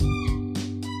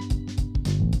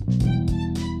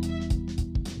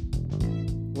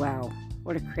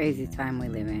What a crazy time we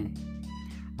live in.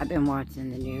 I've been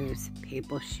watching the news,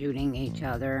 people shooting each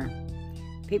other.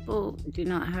 People do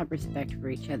not have respect for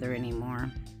each other anymore.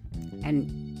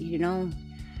 And,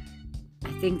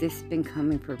 I think this has been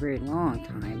coming for a very long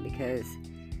time because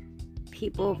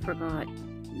people forgot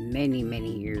many,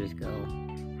 many years ago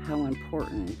how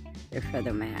important their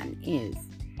fellow man is.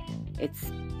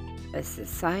 It's a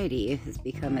society has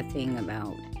become a thing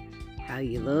about how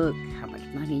you look, how much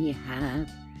money you have.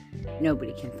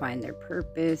 Nobody can find their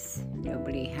purpose.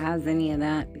 Nobody has any of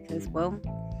that because,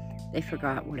 they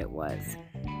forgot what it was.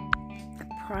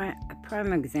 A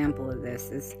prime example of this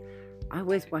is I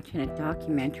was watching a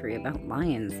documentary about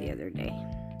lions the other day.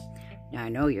 Now, I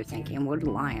know you're thinking, what do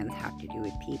lions have to do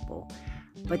with people?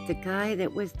 But the guy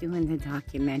that was doing the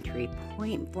documentary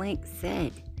point blank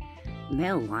said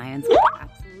male lions are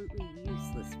absolutely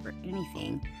useless for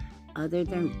anything other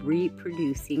than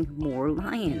reproducing more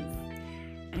lions.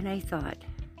 And I thought,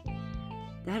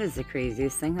 that is the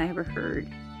craziest thing I ever heard.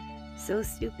 So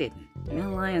stupid.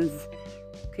 Male lions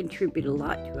contribute a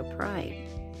lot to a pride.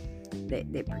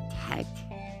 They protect,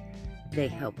 they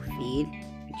help feed.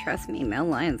 And trust me, male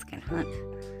lions can hunt,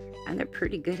 and they're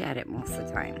pretty good at it most of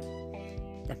the time.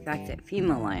 The fact that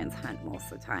female lions hunt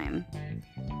most of the time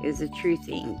is a true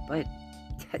thing, but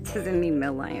that doesn't mean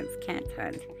male lions can't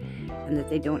hunt and that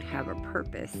they don't have a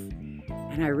purpose.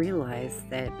 And I realized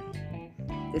that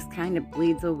this kind of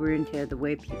bleeds over into the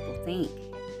way people think.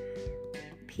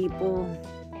 People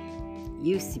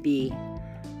used to be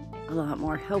a lot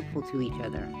more helpful to each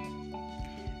other.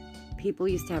 People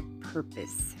used to have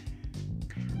purpose.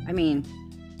 I mean,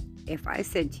 if I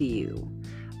said to you,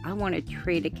 I want to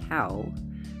trade a cow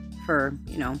for,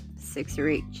 6 or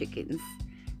 8 chickens,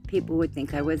 people would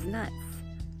think I was nuts.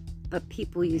 But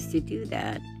people used to do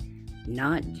that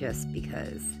not just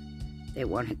because they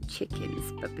wanted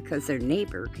chickens, but because their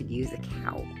neighbor could use a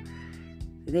cow.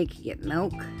 They could get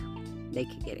milk, they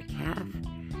could get a calf,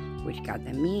 which got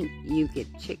them meat. You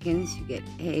get chickens, you get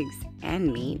eggs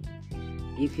and meat.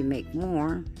 You can make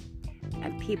more.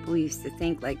 And people used to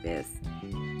think like this.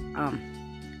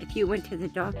 If you went to the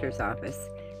doctor's office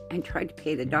and tried to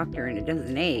pay the doctor in a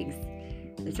dozen eggs,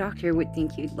 the doctor would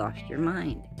think you'd lost your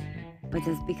mind. But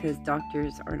that's because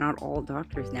doctors are not all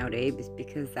doctors nowadays,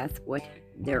 because that's what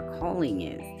their calling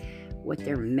is, what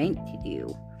they're meant to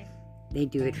do. They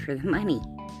do it for the money.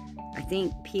 I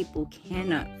think people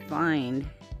cannot find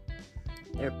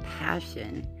their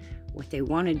passion, what they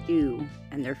want to do,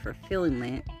 and their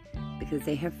fulfillment because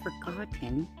they have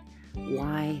forgotten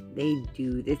why they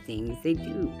do the things they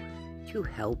do, to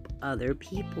help other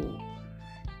people.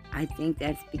 I think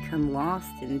that's become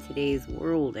lost in today's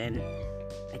world, and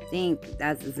I think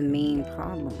that is the main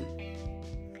problem.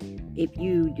 If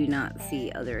you do not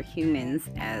see other humans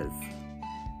as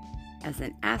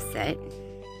an asset,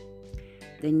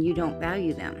 then you don't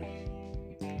value them.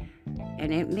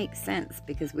 And it makes sense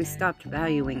because we stopped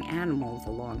valuing animals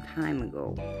a long time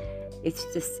ago. It's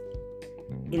just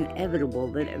inevitable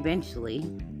that eventually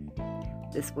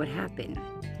this would happen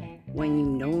when you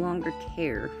no longer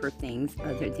care for things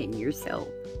other than yourself.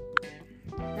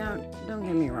 Now, don't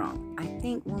get me wrong. I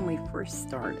think when we first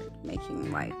started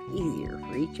making life easier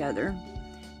for each other,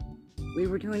 we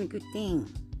were doing a good thing.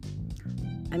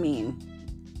 I mean,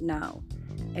 now,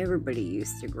 everybody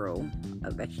used to grow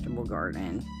a vegetable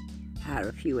garden, had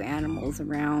a few animals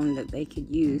around that they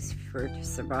could use to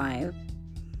survive.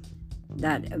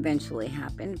 That eventually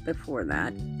happened. Before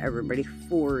that, everybody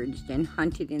foraged and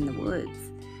hunted in the woods.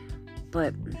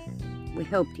 But we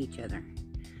helped each other.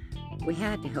 We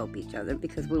had to help each other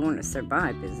because we want to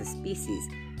survive as a species.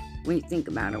 When you think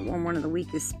about it, we're one of the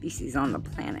weakest species on the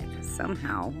planet.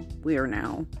 Somehow, we are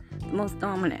now the most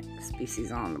dominant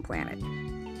species on the planet.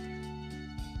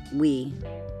 We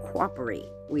cooperate.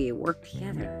 We work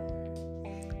together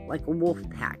like a wolf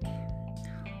pack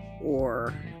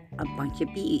or a bunch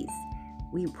of bees.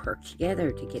 We work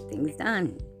together to get things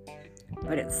done.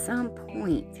 But at some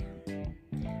point,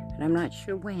 and I'm not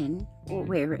sure when or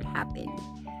where it happened,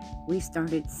 we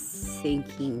started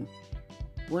thinking,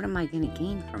 what am I going to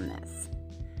gain from this?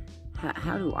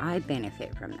 How do I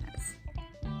benefit from this?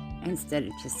 Instead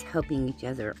of just helping each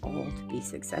other all to be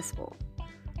successful.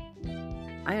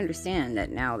 I understand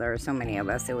that now there are so many of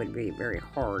us, it would be very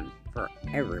hard for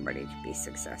everybody to be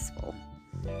successful.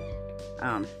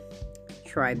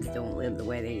 Tribes don't live the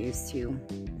way they used to.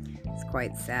 It's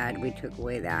quite sad we took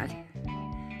away that.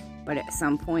 But at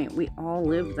some point, we all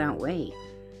lived that way.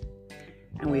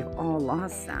 And we've all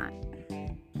lost that.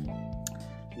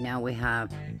 Now we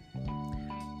have,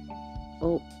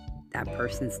 that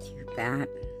person's too fat.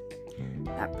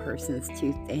 That person's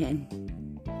too thin.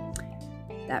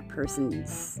 that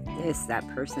person's this, that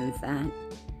person's that.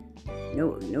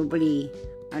 Nobody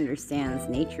understands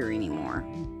nature anymore.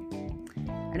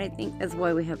 And I think that's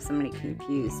why we have so many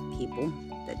confused people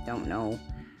that don't know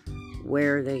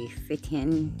where they fit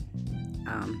in.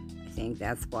 I think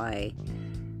that's why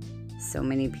so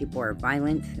many people are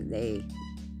violent. They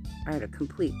are at a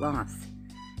complete loss.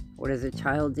 What does a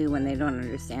child do when they don't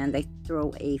understand? They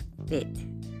throw a fit.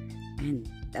 And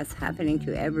that's happening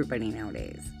to everybody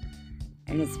nowadays.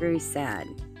 And it's very sad.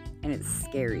 And it's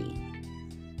scary.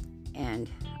 And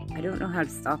I don't know how to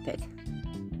stop it.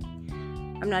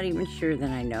 I'm not even sure that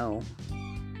I know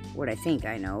what I think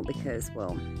I know because,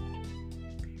 well,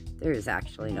 there is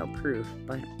actually no proof,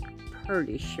 but I'm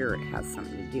pretty sure it has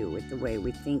something to do with the way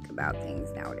we think about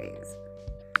things nowadays.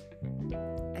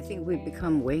 I think we've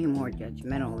become way more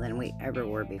judgmental than we ever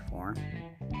were before.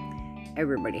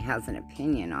 Everybody has an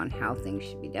opinion on how things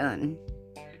should be done,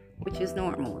 which is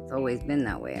normal. It's always been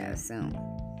that way, I assume.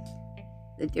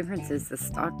 The difference is the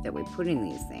stock that we put in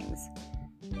these things.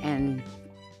 And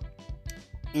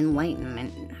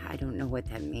enlightenment, I don't know what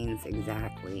that means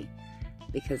exactly,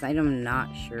 because I'm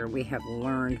not sure we have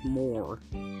learned more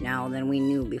now than we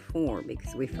knew before,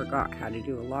 because we forgot how to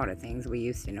do a lot of things we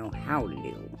used to know how to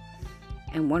do.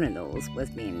 And one of those was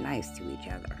being nice to each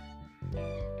other.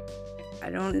 I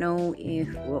don't know if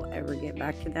we'll ever get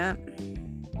back to that.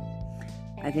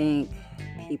 I think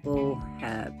people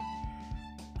have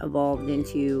evolved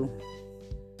into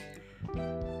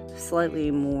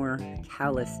slightly more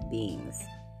callous beings.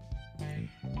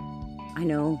 I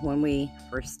know when we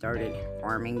first started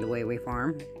farming the way we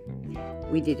farm,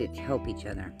 we did it to help each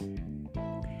other.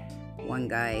 One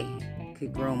guy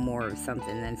could grow more of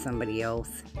something than somebody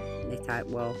else. They thought,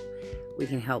 well, we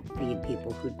can help feed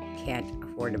people who can't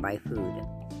afford to buy food,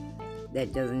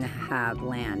 that doesn't have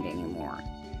land anymore.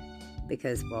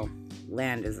 Because, well,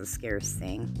 land is a scarce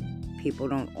thing. People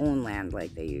don't own land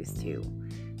like they used to.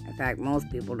 In fact,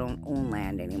 most people don't own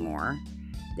land anymore.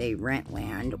 They rent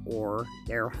land, or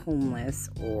they're homeless,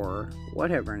 or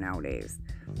whatever nowadays.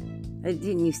 It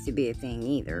didn't used to be a thing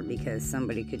either, because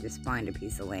somebody could just find a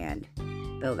piece of land,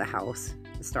 build a house,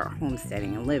 start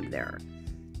homesteading and live there.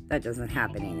 That doesn't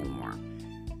happen anymore.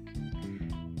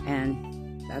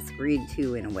 And that's greed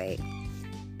too, in a way,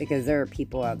 because there are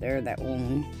people out there that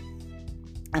own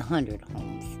 100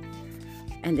 homes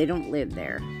and they don't live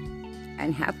there,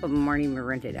 and half of them aren't even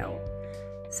rented out.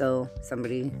 So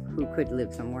somebody who could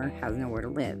live somewhere has nowhere to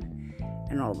live,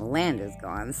 and all the land is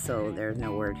gone, so there's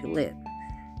nowhere to live.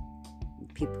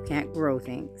 People can't grow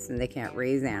things, and they can't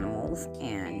raise animals,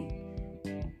 and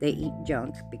they eat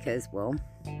junk because, well,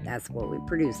 that's what we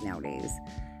produce nowadays.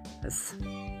 That's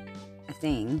a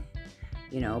thing.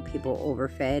 People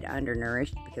overfed,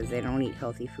 undernourished because they don't eat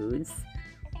healthy foods,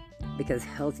 because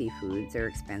healthy foods are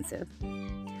expensive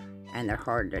and they're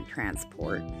hard to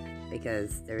transport,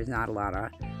 because there's not a lot of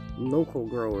local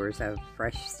growers of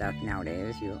fresh stuff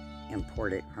nowadays. You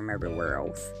import it from everywhere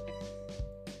else.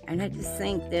 And I just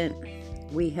think that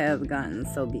we have gotten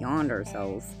so beyond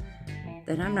ourselves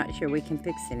that I'm not sure we can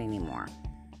fix it anymore.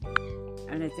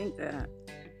 And I think that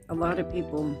a lot of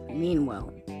people mean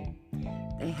well.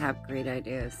 They have great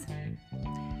ideas.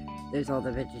 There's all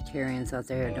the vegetarians out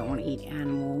there that don't want to eat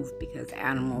animals because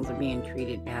animals are being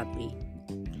treated badly.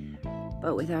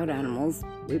 But without animals,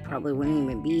 we probably wouldn't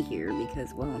even be here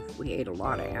because, well, we ate a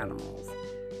lot of animals.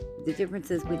 The difference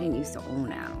is we didn't used to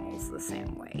own animals the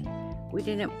same way. We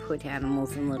didn't put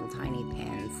animals in little tiny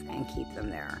pens and keep them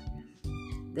there.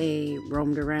 They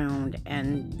roamed around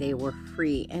and they were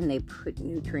free, and they put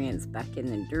nutrients back in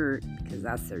the dirt because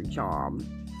that's their job.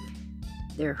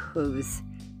 Their hooves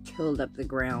tilled up the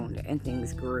ground and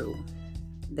things grew.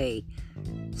 They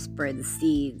spread the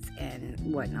seeds and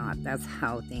whatnot. That's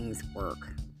how things work.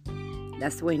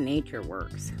 That's the way nature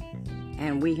works.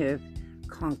 And we have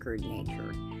conquered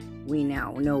nature. We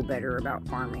now know better about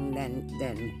farming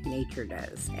than nature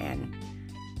does. And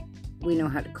we know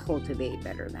how to cultivate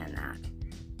better than that.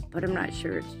 But I'm not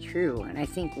sure it's true. And I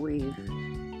think we've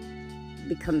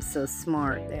become so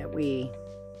smart that we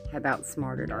have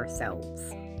outsmarted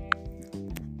ourselves.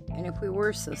 And if we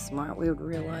were so smart, we would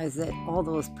realize that all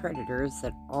those predators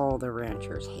that all the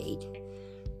ranchers hate,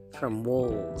 from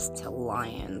wolves to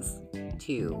lions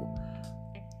to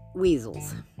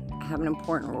weasels, have an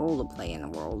important role to play in the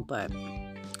world, but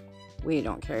we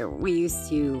don't care. We used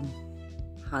to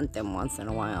hunt them once in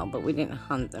a while, but we didn't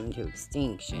hunt them to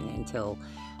extinction until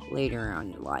later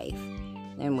on in life.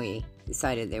 Then we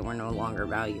decided they were no longer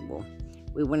valuable.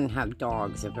 We wouldn't have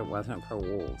dogs if it wasn't for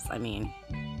wolves.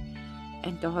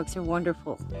 And dogs are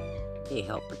wonderful. They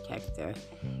help protect the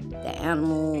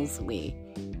animals. We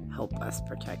help us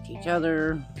protect each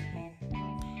other.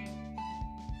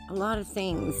 A lot of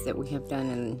things that we have done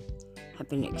and have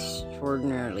been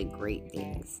extraordinarily great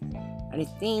things. And I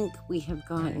think we have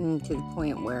gotten to the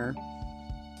point where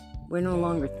we're no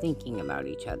longer thinking about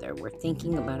each other. We're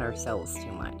thinking about ourselves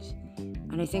too much.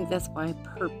 And I think that's why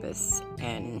purpose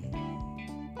and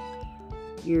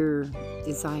your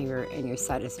desire and your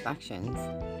satisfactions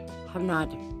have not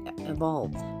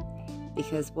evolved.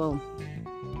 Because, well,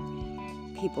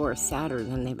 people are sadder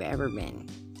than they've ever been.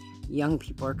 Young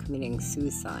people are committing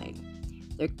suicide.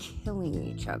 They're killing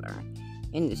each other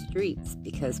in the streets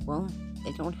because, well,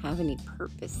 they don't have any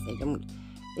purpose.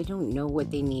 They don't know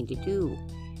what they need to do.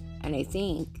 And I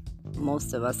think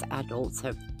most of us adults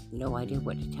have no idea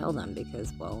what to tell them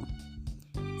because, well,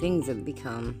 things have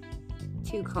become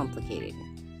too complicated.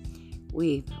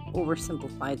 We've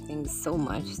oversimplified things so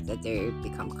much that they've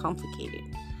become complicated.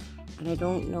 And I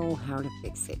don't know how to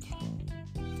fix it.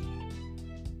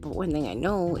 But one thing I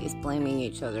know is blaming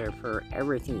each other for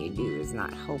everything you do is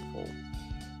not helpful.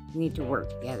 You need to work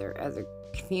together as a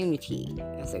community,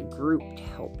 as a group to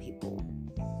help people.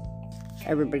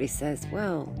 Everybody says,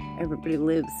 well, everybody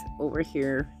lives over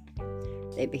here.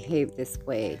 They behave this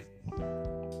way.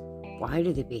 Why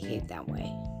do they behave that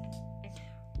way?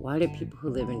 Why do people who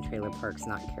live in trailer parks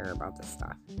not care about this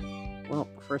stuff? Well,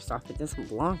 first off, it doesn't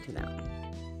belong to them.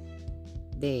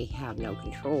 They have no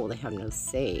control. They have no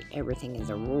say. Everything is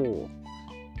a rule.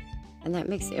 And that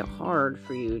makes it hard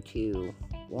for you to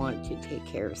want to take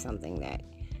care of something that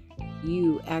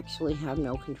you actually have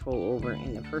no control over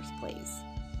in the first place.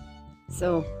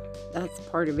 So that's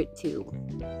part of it too.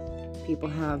 People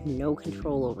have no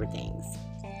control over things.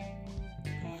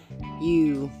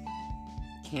 You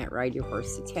can't ride your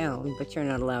horse to town, but you're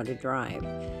not allowed to drive.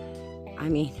 I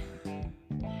mean,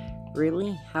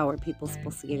 really? How are people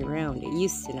supposed to get around? It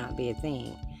used to not be a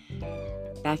thing.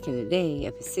 Back in the day,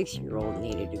 if a 6-year-old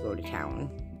needed to go to town,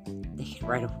 they could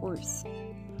ride a horse.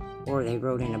 Or they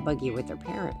rode in a buggy with their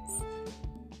parents.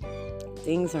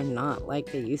 Things are not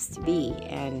like they used to be,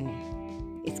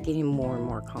 and it's getting more and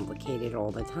more complicated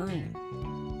all the time.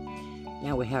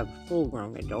 Now we have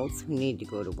full-grown adults who need to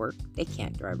go to work. They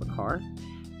can't drive a car.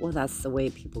 Well, that's the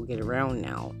way people get around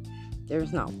now.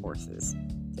 There's not horses.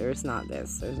 There's not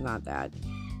this. There's not that.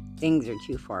 Things are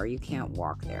too far. You can't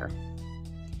walk there.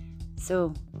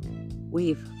 So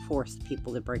we've forced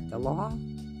people to break the law.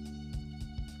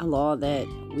 A law that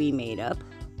we made up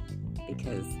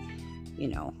because,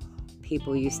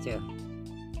 people used to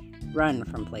run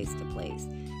from place to place.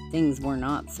 Things were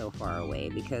not so far away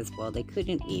because, well, they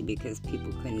couldn't be because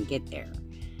people couldn't get there.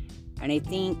 And I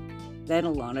think that a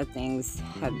lot of things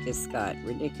have just got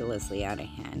ridiculously out of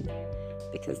hand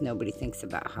because nobody thinks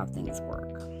about how things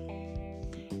work.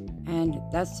 And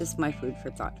that's just my food for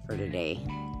thought for today.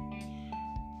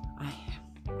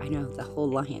 I know the whole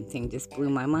lion thing just blew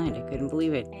my mind. I couldn't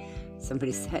believe it.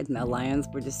 Somebody said the lions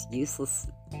were just useless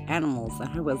animals. And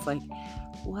I was like,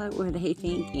 what were they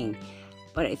thinking?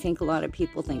 But I think a lot of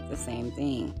people think the same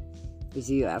thing. Because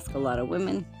you ask a lot of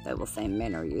women, they will say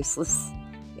men are useless.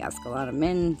 You ask a lot of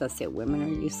men, they'll say women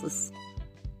are useless.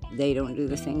 They don't do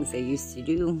the things they used to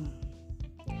do.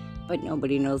 But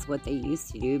nobody knows what they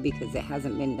used to do because it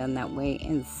hasn't been done that way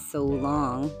in so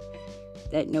long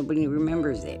that nobody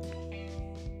remembers it.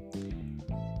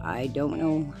 I don't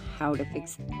know how to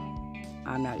fix it.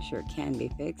 I'm not sure it can be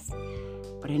fixed.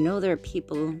 But I know there are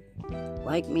people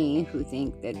like me who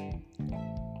think that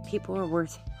people are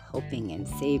worth helping and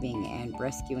saving and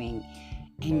rescuing,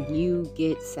 and you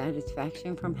get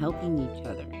satisfaction from helping each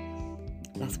other.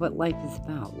 That's what life is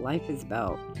about. Life is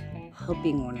about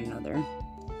helping one another,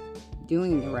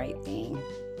 doing the right thing,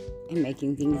 and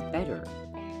making things better.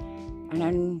 And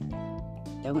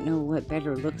I don't know what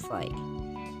better looks like.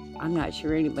 I'm not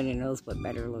sure anybody knows what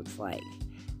better looks like.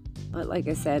 But like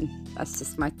I said, that's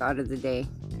just my thought of the day.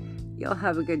 Y'all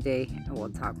have a good day, and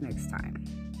we'll talk next time.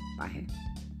 Bye.